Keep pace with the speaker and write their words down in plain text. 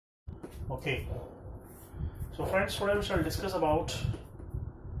Okay, so friends, today we shall discuss about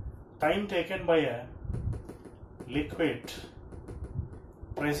time taken by a liquid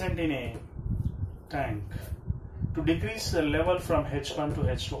present in a tank to decrease the level from H1 to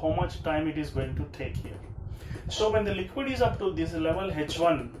H2. How much time it is going to take here? So when the liquid is up to this level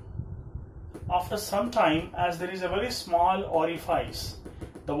H1, after some time, as there is a very small orifice,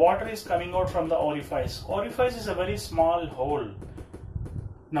 the water is coming out from the orifice. Orifice is a very small hole.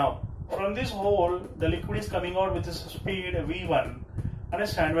 Now from this hole, the liquid is coming out with a speed V1,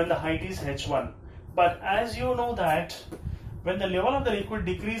 understand, when the height is H1. But as you know that when the level of the liquid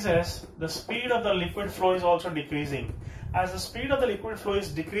decreases, the speed of the liquid flow is also decreasing. As the speed of the liquid flow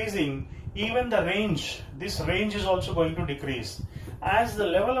is decreasing, even the range, this range is also going to decrease. As the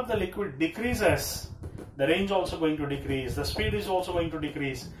level of the liquid decreases, the range also going to decrease, the speed is also going to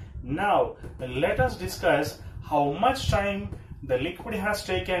decrease. Now let us discuss how much time the liquid has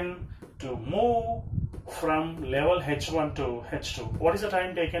taken to move from level H1 to H2. What is the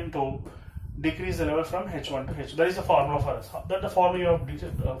time taken to decrease the level from H1 to H2? There is a formula for us. That the formula you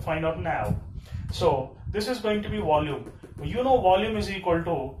have to find out now. So this is going to be volume. You know volume is equal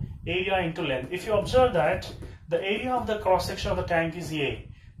to area into length. If you observe that the area of the cross section of the tank is A,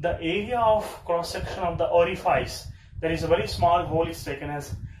 the area of cross section of the orifice, there is a very small hole, is taken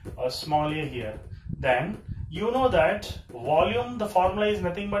as a small a here. Then you know that volume, the formula is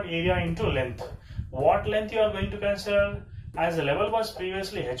nothing but area into length. What length you are going to consider? As the level was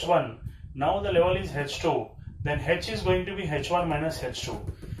previously H1, now the level is H2, then H is going to be H1 minus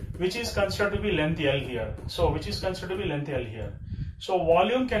H2, which is considered to be length L here. So which is considered to be length L here. So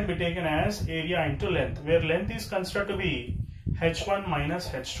volume can be taken as area into length, where length is considered to be H1 minus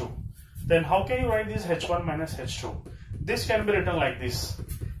H2. Then how can you write this H1 minus H2? This can be written like this.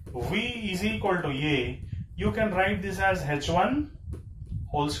 V is equal to A. You can write this as H1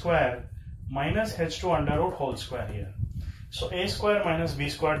 whole square minus H2 under root whole square here. So A square minus B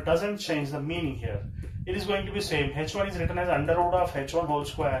square doesn't change the meaning here. It is going to be same. H1 is written as under root of H1 whole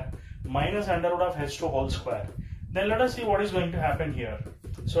square minus under root of H2 whole square. Then let us see what is going to happen here.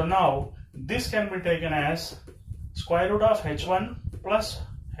 So now this can be taken as square root of H1 plus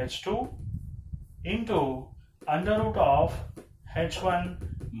H2 into under root of H1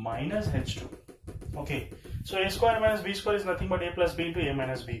 minus H2. Okay, so A square minus B square is nothing but A plus B into A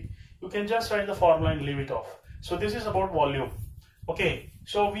minus B. You can just write the formula and leave it off. So this is about volume. Okay,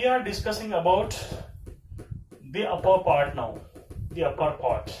 so we are discussing about the upper part now, the upper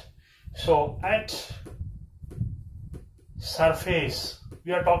part. So at surface,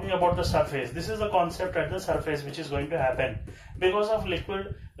 we are talking about the surface. This is the concept at the surface which is going to happen because of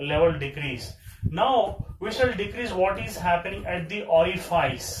liquid level decrease. Now we shall decrease what is happening at the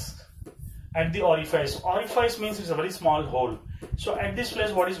orifice. At the orifice. Orifice means it's a very small hole. So at this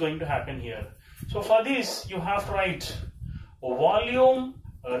place, what is going to happen here? So for this, you have to write volume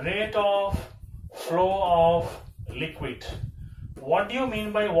rate of flow of liquid. What do you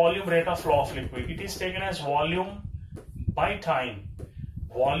mean by volume rate of flow of liquid? It is taken as volume by time.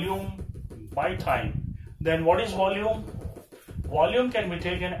 Volume by time. Then what is volume? Volume can be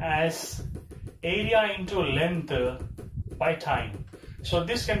taken as area into length by time. So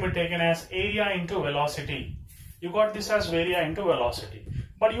this can be taken as area into velocity. You got this as area into velocity.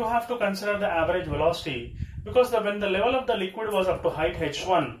 But you have to consider the average velocity, because when the level of the liquid was up to height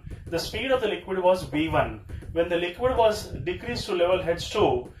H1, the speed of the liquid was V1. When the liquid was decreased to level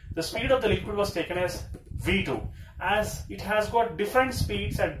H2, the speed of the liquid was taken as V2. As it has got different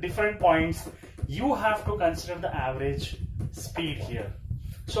speeds at different points, you have to consider the average speed here.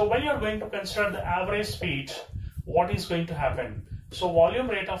 So when you are going to consider the average speed, what is going to happen? So volume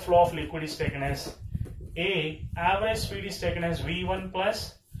rate of flow of liquid is taken as A, average speed is taken as V1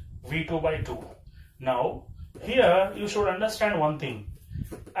 plus V2 by 2. Now here you should understand one thing.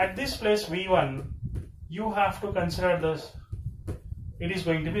 At this place V1, you have to consider this. It is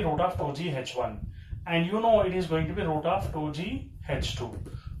going to be root of 2g H1, and you know it is going to be root of 2g H2.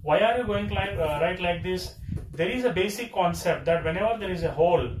 Why are you going to write like this? There is a basic concept that whenever there is a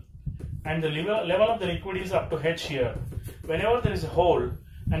hole and the level of the liquid is up to H here, whenever there is a hole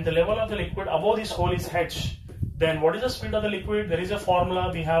and the level of the liquid above this hole is H, then what is the speed of the liquid? There is a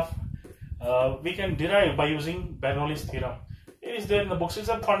formula we can derive by using Bernoulli's theorem. It is there in the books. It's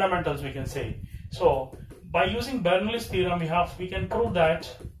a fundamentals, we can say. So by using Bernoulli's theorem, we can prove that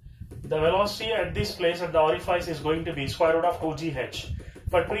the velocity at this place at the orifice is going to be square root of 2gh.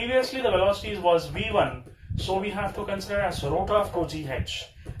 But previously the velocity was V1, so we have to consider as root of 2gh.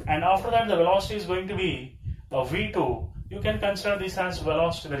 And after that the velocity is going to be V2. You can consider this as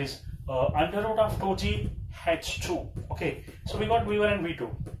velocity, that is under root of 2g h2. Okay, so we got V1 and V2.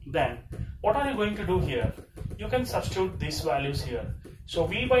 Then what are you going to do here? You can substitute these values here. So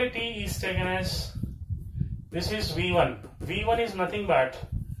V by T is taken as, this is V1. V1 is nothing but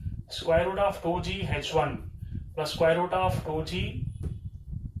square root of 2G H1 plus square root of 2G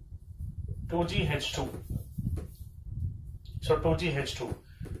H2. So 2G H2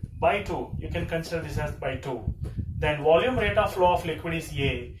 by 2. You can consider this as by 2. Then volume rate of flow of liquid is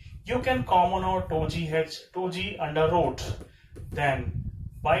A. You can common out 2G under root. Then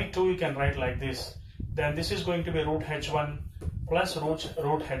by 2 you can write like this. Then this is going to be root H1 plus root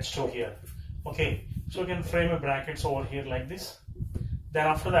H2 here. Okay, so you can frame a brackets over here like this. Then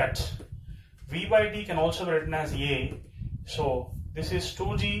after that, V by T can also be written as A. So this is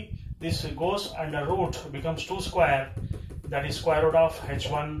 2G, this goes under root, becomes 2 square, that is square root of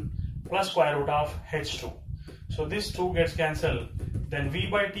H1 plus square root of H2. So this 2 gets cancelled. Then V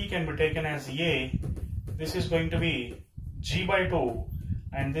by T can be taken as A. This is going to be G by 2,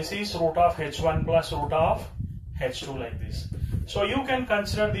 and this is root of H1 plus root of H2 like this. So you can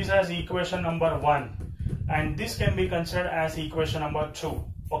consider this as equation number 1, and this can be considered as equation number 2.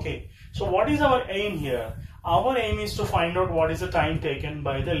 Okay, so what is our aim here? Our aim is to find out what is the time taken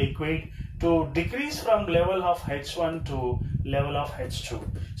by the liquid to decrease from level of H1 to level of H2.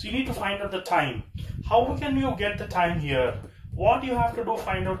 So you need to find out the time. How can you get the time here? What you have to do,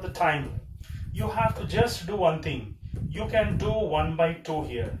 find out the time. You have to just do one thing. You can do 1 by 2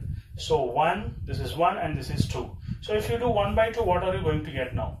 here. So 1, this is 1 and this is 2. So if you do 1 by 2, what are you going to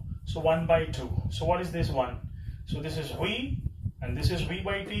get now? So 1 by 2. So what is this 1? So this is V, and this is V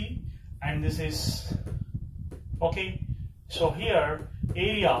by T, and this is, okay. So here,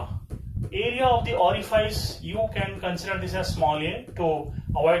 area of the orifice, you can consider this as small a to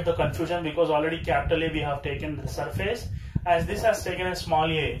avoid the confusion, because already capital A we have taken the surface. As this has taken as small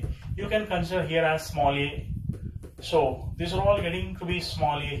a, you can consider here as small a. So these are all getting to be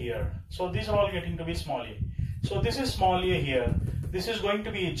small a here. So these are all getting to be small a. So this is small a here. This is going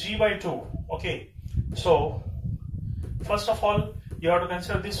to be G by 2. Okay. So first of all, you have to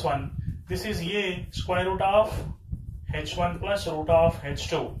consider this one. This is A square root of H1 plus root of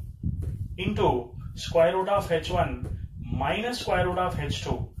H2 into square root of H1 minus square root of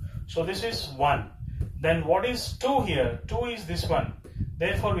H2. So this is 1. Then what is 2 here? 2 is this one.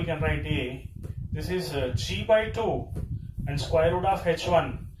 Therefore we can write A. This is G by 2 and square root of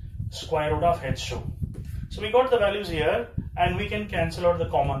H1 square root of H2. So we got the values here, and we can cancel out the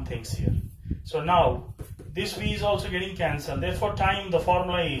common things here. So now this V is also getting cancelled. Therefore time, the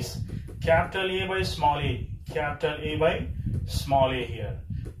formula is capital A by small a. Capital A by small a here.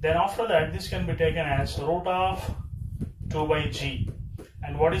 Then after that, this can be taken as root of 2 by G.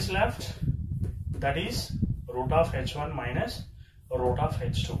 And what is left? That is root of H1 minus root of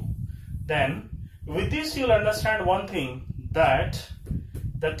H2. Then with this you'll understand one thing, that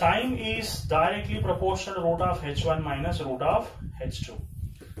the time is directly proportional to root of H1 minus root of H2.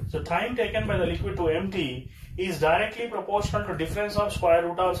 So time taken by the liquid to empty is directly proportional to difference of square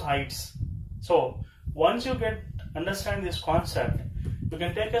root of heights. So once you understand this concept, you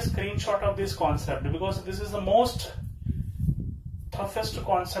can take a screenshot of this concept, because this is the most toughest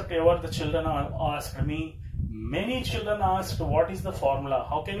concept ever the children asked me. Many children asked, what is the formula?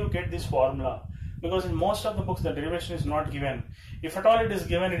 How can you get this formula? Because in most of the books the derivation is not given. If at all it is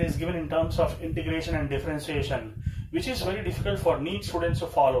given in terms of integration and differentiation, which is very difficult for NEET students to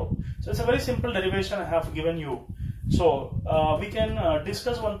follow. So it's a very simple derivation I have given you. So we can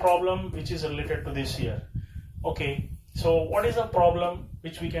discuss one problem which is related to this here. Okay, so what is the problem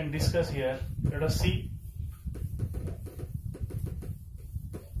which we can discuss here? Let us see.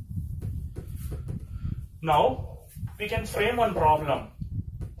 Now we can frame one problem.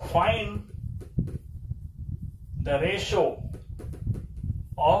 Find the ratio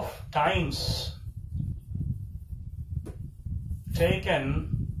of times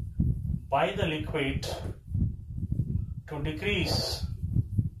taken by the liquid to decrease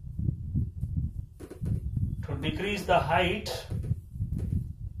the height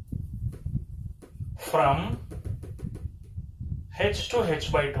from h to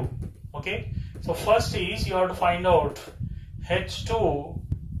h by 2. Okay, so first is you have to find out h to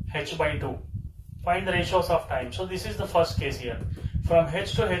h by 2. Find the ratios of time. So this is the first case here. From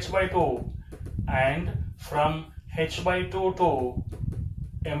h to h by 2 and from h by 2 to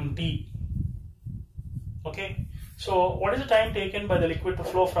mt. Okay, so what is the time taken by the liquid to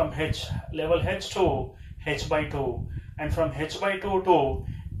flow from level h to h by 2 and from h by 2 to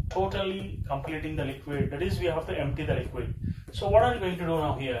totally completing the liquid, that is we have to empty the liquid. So what are we going to do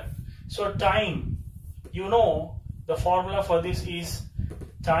now here? So time, you know the formula for this is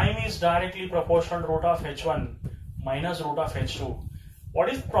time is directly proportional to root of h1 minus root of h2.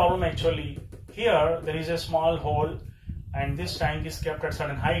 what is the problem actually? Here there is a small hole and this tank is kept at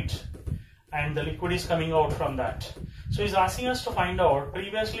certain height and the liquid is coming out from that. So he's asking us to find out,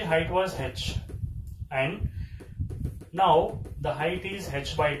 previously height was h and now the height is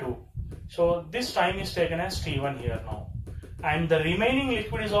h by 2. So this time is taken as T1 here now. And the remaining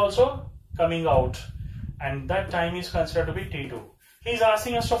liquid is also coming out and that time is considered to be T2. He's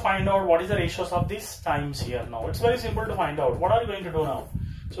asking us to find out what is the ratios of these times here now. It's very simple to find out. What are we going to do now?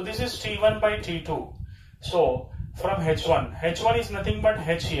 So this is T1 by T2. So from H1 is nothing but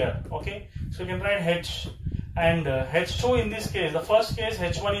H here. Okay. So you can write H and H2 in this case. The first case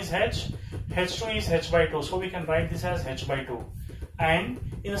H1 is H, H2 is H by 2. So we can write this as H by 2. And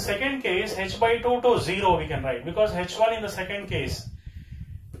in the second case H by 2 to 0 we can write, because H1 in the second case,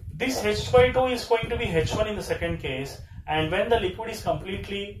 this H by 2 is going to be H1 in the second case, and when the liquid is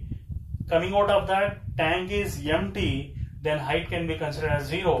completely coming out of that tank is empty, then height can be considered as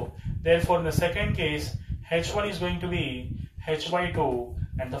 0. Therefore in the second case H1 is going to be H by 2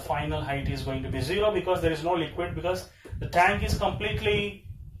 and the final height is going to be 0 because there is no liquid, because the tank is completely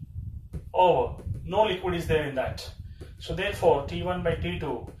over. No liquid is there in that. So therefore T1 by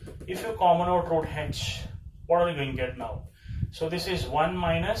T2, if you common out root h, what are you going to get now? So this is 1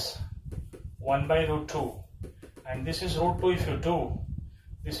 minus 1 by root 2 and this is root 2 if you do.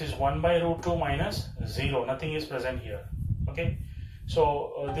 This is 1 by root 2 minus 0. Nothing is present here. Okay.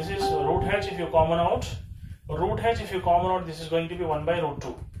 So this is root h if you common out. Root h if you common out, this is going to be 1 by root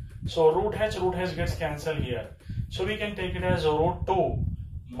 2. So root h gets cancelled here. So we can take it as root 2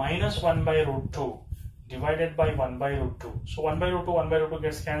 minus 1 by root 2 divided by 1 by root 2. So 1 by root 2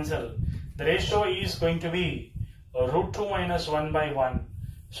 gets cancelled. The ratio is going to be root 2 minus 1 by 1.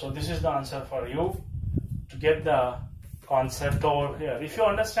 So this is the answer for you to get the concept over here. If you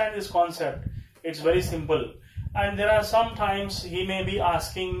understand this concept, it's very simple. And there are some times he may be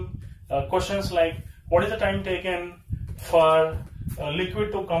asking questions like, what is the time taken for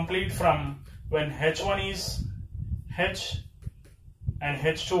liquid to complete from when H1 is H and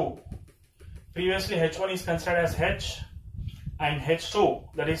H2. Previously H1 is considered as H and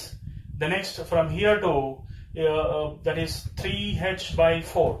H2, that is the next from here to that is 3H by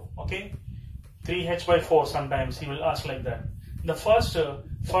 4. Okay, 3H by 4, sometimes he will ask like that. The first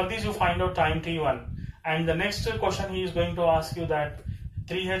for this you find out time T1, and the next question he is going to ask you that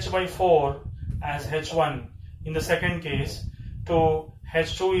 3H by 4 as H1 in the second case to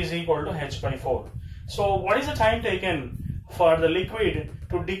H2 is equal to H by 4. So what is the time taken for the liquid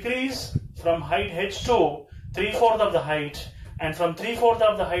to decrease from height H to 3/4 of the height, and from 3/4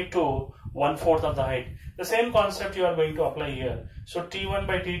 of the height to 1/4 of the height? The same concept you are going to apply here. So T1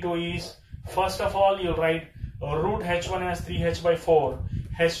 by T2 is, first of all you write root H1 as 3H by 4,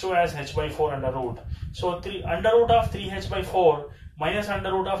 H2 as H by 4 under root. So under root of 3H by 4 minus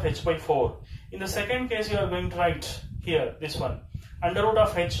under root of H by 4. In the second case you are going to write here this one, under root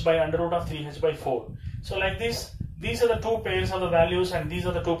of H by under root of 3H by 4. So like this, these are the two pairs of the values and these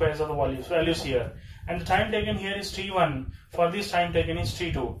are the two pairs of the values here. And the time taken here is T1, for this time taken is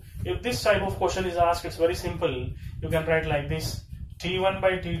T2. If this type of question is asked, it's very simple. You can write like this, T1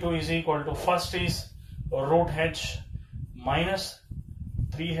 by T2 is equal to, first is root H minus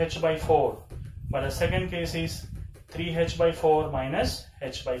 3H by 4, but the second case is 3H by 4 minus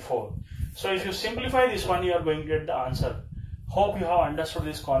H by 4. So if you simplify this one, you are going to get the answer. Hope you have understood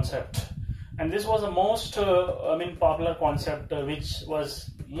this concept. And this was the most popular concept which was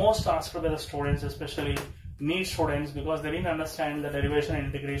most asked by the students, especially NEET students, because they didn't understand the derivation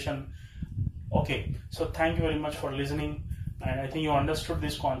and integration. Okay, so thank you very much for listening, and I think you understood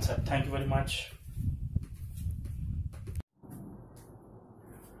this concept. Thank you very much.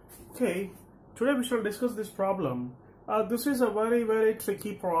 Okay, today we shall discuss this problem. This is a very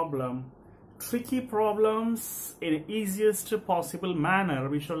tricky problem. Tricky problems in easiest possible manner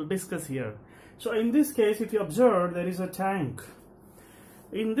we shall discuss here. So in this case, if you observe, there is a tank.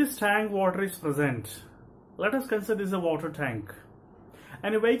 In this tank, water is present. Let us consider this is a water tank.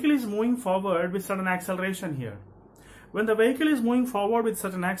 And a vehicle is moving forward with certain acceleration here. When the vehicle is moving forward with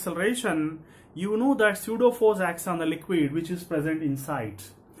certain acceleration, you know that pseudo force acts on the liquid which is present inside.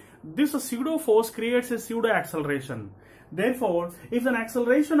 This pseudo force creates a pseudo acceleration. Therefore, if an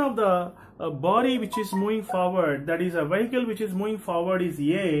acceleration of the body which is moving forward, that is a vehicle which is moving forward, is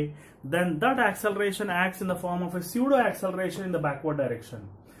A, then that acceleration acts in the form of a pseudo acceleration in the backward direction.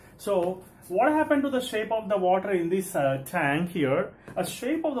 So what happened to the shape of the water in this tank here? A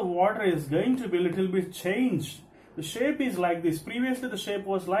shape of the water is going to be a little bit changed. The shape is like this. Previously the shape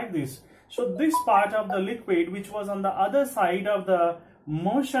was like this. So this part of the liquid which was on the other side of the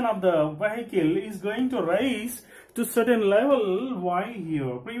motion of the vehicle is going to rise to certain level y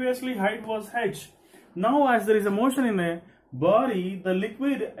here. Previously height was h. Now as there is a motion in a body, the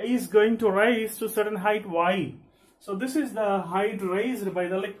liquid is going to rise to certain height y. So this is the height raised by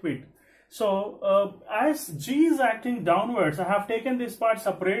the liquid. So as G is acting downwards, I have taken this part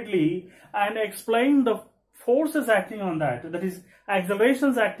separately and explained the forces acting on that, that is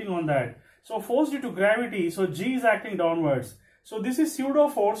accelerations acting on that. So force due to gravity, so G is acting downwards. So this is pseudo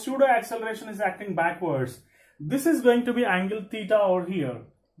force, pseudo acceleration is acting backwards. This is going to be angle theta over here.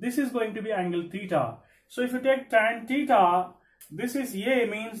 This is going to be angle theta. So if you take tan theta, this is A,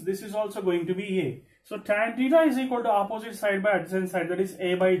 means this is also going to be A. So tan theta is equal to opposite side by adjacent side, that is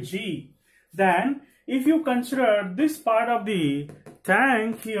A by G. Then if you consider this part of the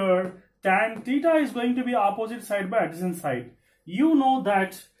tank here, tan theta is going to be opposite side by adjacent side. You know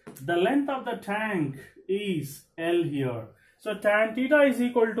that the length of the tank is L here. So tan theta is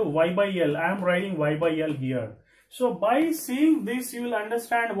equal to y by L. I am writing y by L here. So by seeing this, you will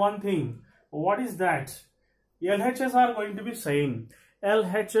understand one thing. What is that? LHS are going to be same.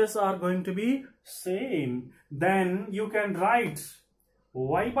 LHS are going to be same. Then you can write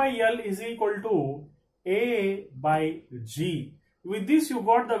y by L is equal to A by G. With this you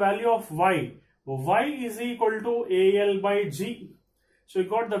got the value of y. Y is equal to AL by G. So we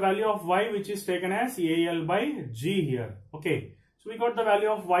got the value of y, which is taken as AL by G here. Okay. So we got the value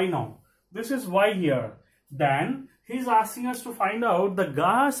of y now. This is y here. Then he is asking us to find out the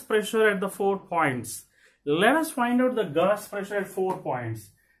gas pressure at the 4 points. Let us find out the gas pressure at 4 points.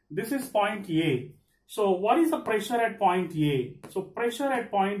 This is point A. So what is the pressure at point A? So pressure at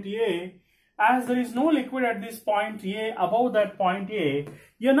point A, as there is no liquid at this point A, above that point A,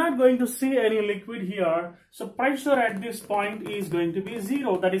 you're not going to see any liquid here. So pressure at this point is going to be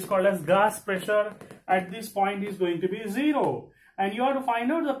 0. That is called as gas pressure at this point is going to be 0. And you have to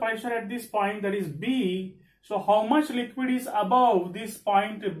find out the pressure at this point, that is B. So how much liquid is above this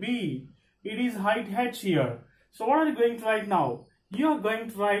point B? It is height h here. So what are you going to write now? You are going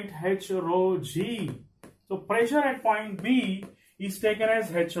to write h rho g. So pressure at point B is taken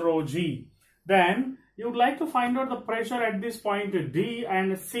as h rho g. Then you would like to find out the pressure at this point D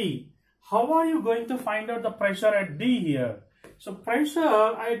and C. How are you going to find out the pressure at D here? So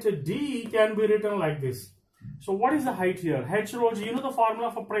pressure at D can be written like this. So what is the height here? H rho g. You know the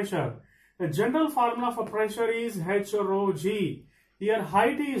formula for pressure. The general formula for pressure is h rho g. Here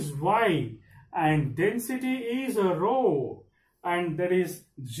height is y and density is rho, and there is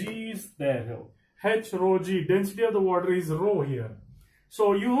g is there. H rho g, density of the water is rho here.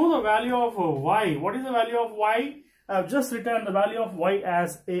 So you know the value of y. What is the value of y? I have just written the value of y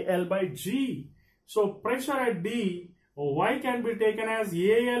as AL by G. So pressure at D, y can be taken as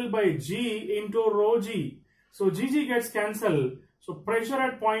AL by G into rho g. So GG gets cancelled. So pressure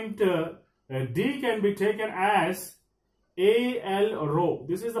at point D can be taken as AL rho.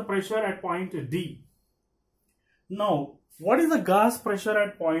 This is the pressure at point D. Now, what is the gas pressure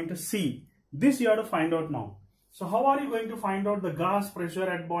at point C? This you have to find out now. So how are you going to find out the gas pressure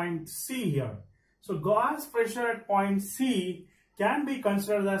at point C here? So gas pressure at point C can be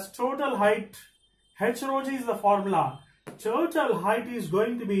considered as total height. H rho g is the formula. Total height is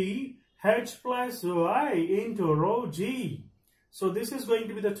going to be h plus y into rho g. So this is going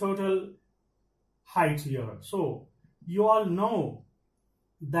to be the total height here. So you all know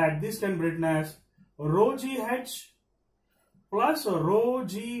that this can be written as rho g h plus rho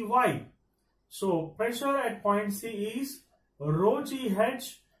g y. So pressure at point C is rho g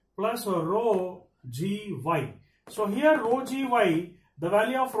h plus rho g y. So here rho g y, the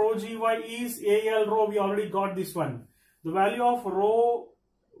value of rho g y is AL rho. We already got this one. The value of rho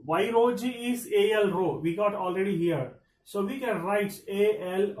y rho g is AL rho. We got already here. So we can write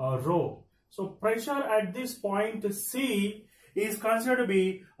AL rho. So pressure at this point C is considered to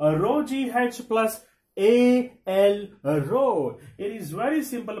be rho g h plus AL rho. It is very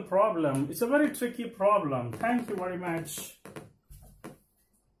simple problem. It's a very tricky problem. Thank you very much.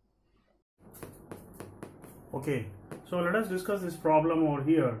 Okay, so let us discuss this problem over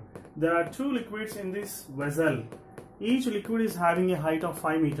here. There are two liquids in this vessel. Each liquid is having a height of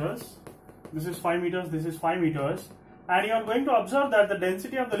 5 meters. This is 5 meters, this is 5 meters. And you are going to observe that the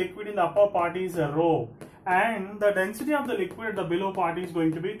density of the liquid in the upper part is rho. And the density of the liquid at the below part is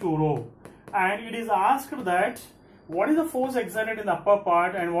going to be 2 rho. And it is asked that what is the force exerted in the upper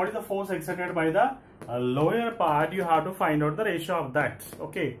part and what is the force exerted by the lower part. You have to find out the ratio of that.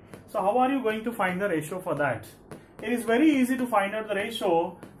 Okay, so how are you going to find the ratio for that? It is very easy to find out the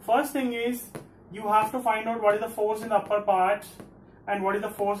ratio. First thing is you have to find out what is the force in the upper part and what is the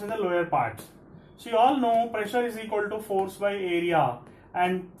force in the lower part. So you all know pressure is equal to force by area.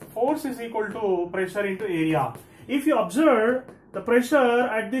 and force is equal to pressure into area. If you observe, the pressure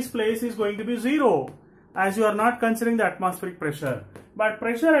at this place is going to be 0, as you are not considering the atmospheric pressure. But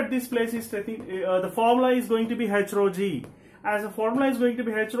pressure at this place is the formula is going to be H rho g. As the formula is going to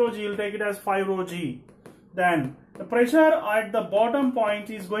be H rho g, you will take it as 5 rho g. Then the pressure at the bottom point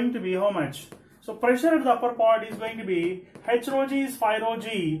is going to be how much? So pressure at the upper part is going to be H rho g is 5 rho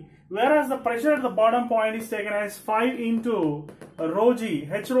g, whereas the pressure at the bottom point is taken as 5 into rho g.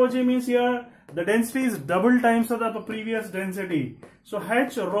 H rho g means here the density is double times of the previous density. So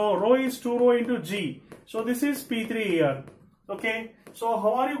H rho is 2 rho into g. So this is P3 here. Okay. So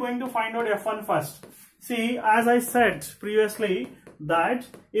how are you going to find out F1 first? See, as I said previously, that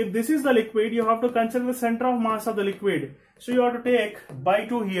if this is the liquid, you have to consider the center of mass of the liquid. So you have to take by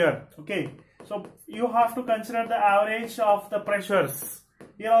 2 here. Okay. So you have to consider the average of the pressures.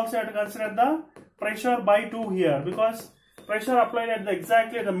 Here also you have to consider the pressure by 2 here, because pressure applied at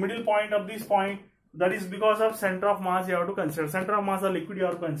exactly at the middle point of this point, that is because of center of mass you have to consider. Center of mass of liquid you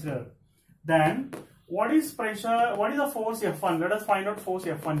have to consider. Then what is pressure? What is the force F1? Let us find out force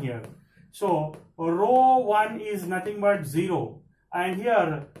F1 here. So rho 1 is nothing but 0, and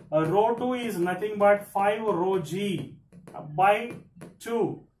here rho 2 is nothing but 5 rho g by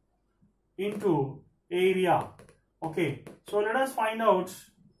 2 into area. Okay, so let us find out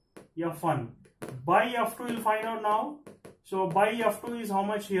F1. By F2 we will find out now. So by F2 is how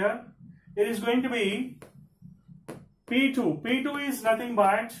much here? It is going to be P2. P2 is nothing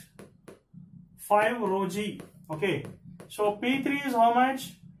but 5 rho g. Okay, so P3 is how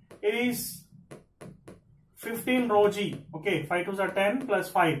much? It is 15 rho g. Okay, 5 2s are 10 plus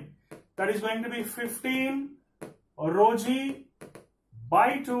 5. That is going to be 15 rho g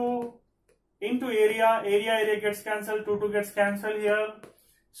by 2 into area. Area gets cancelled. 2 gets cancelled here.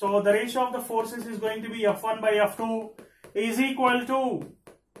 So the ratio of the forces is going to be F1 by F2 is equal to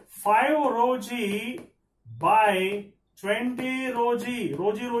 5 rho g by 20 rho g.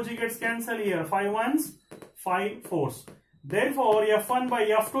 Rho g gets cancelled here. 5 ones, 5 fours. Therefore, F1 by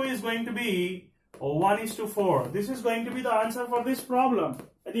F2 is going to be 1:4. This is going to be the answer for this problem.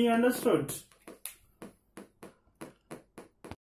 I think you understood.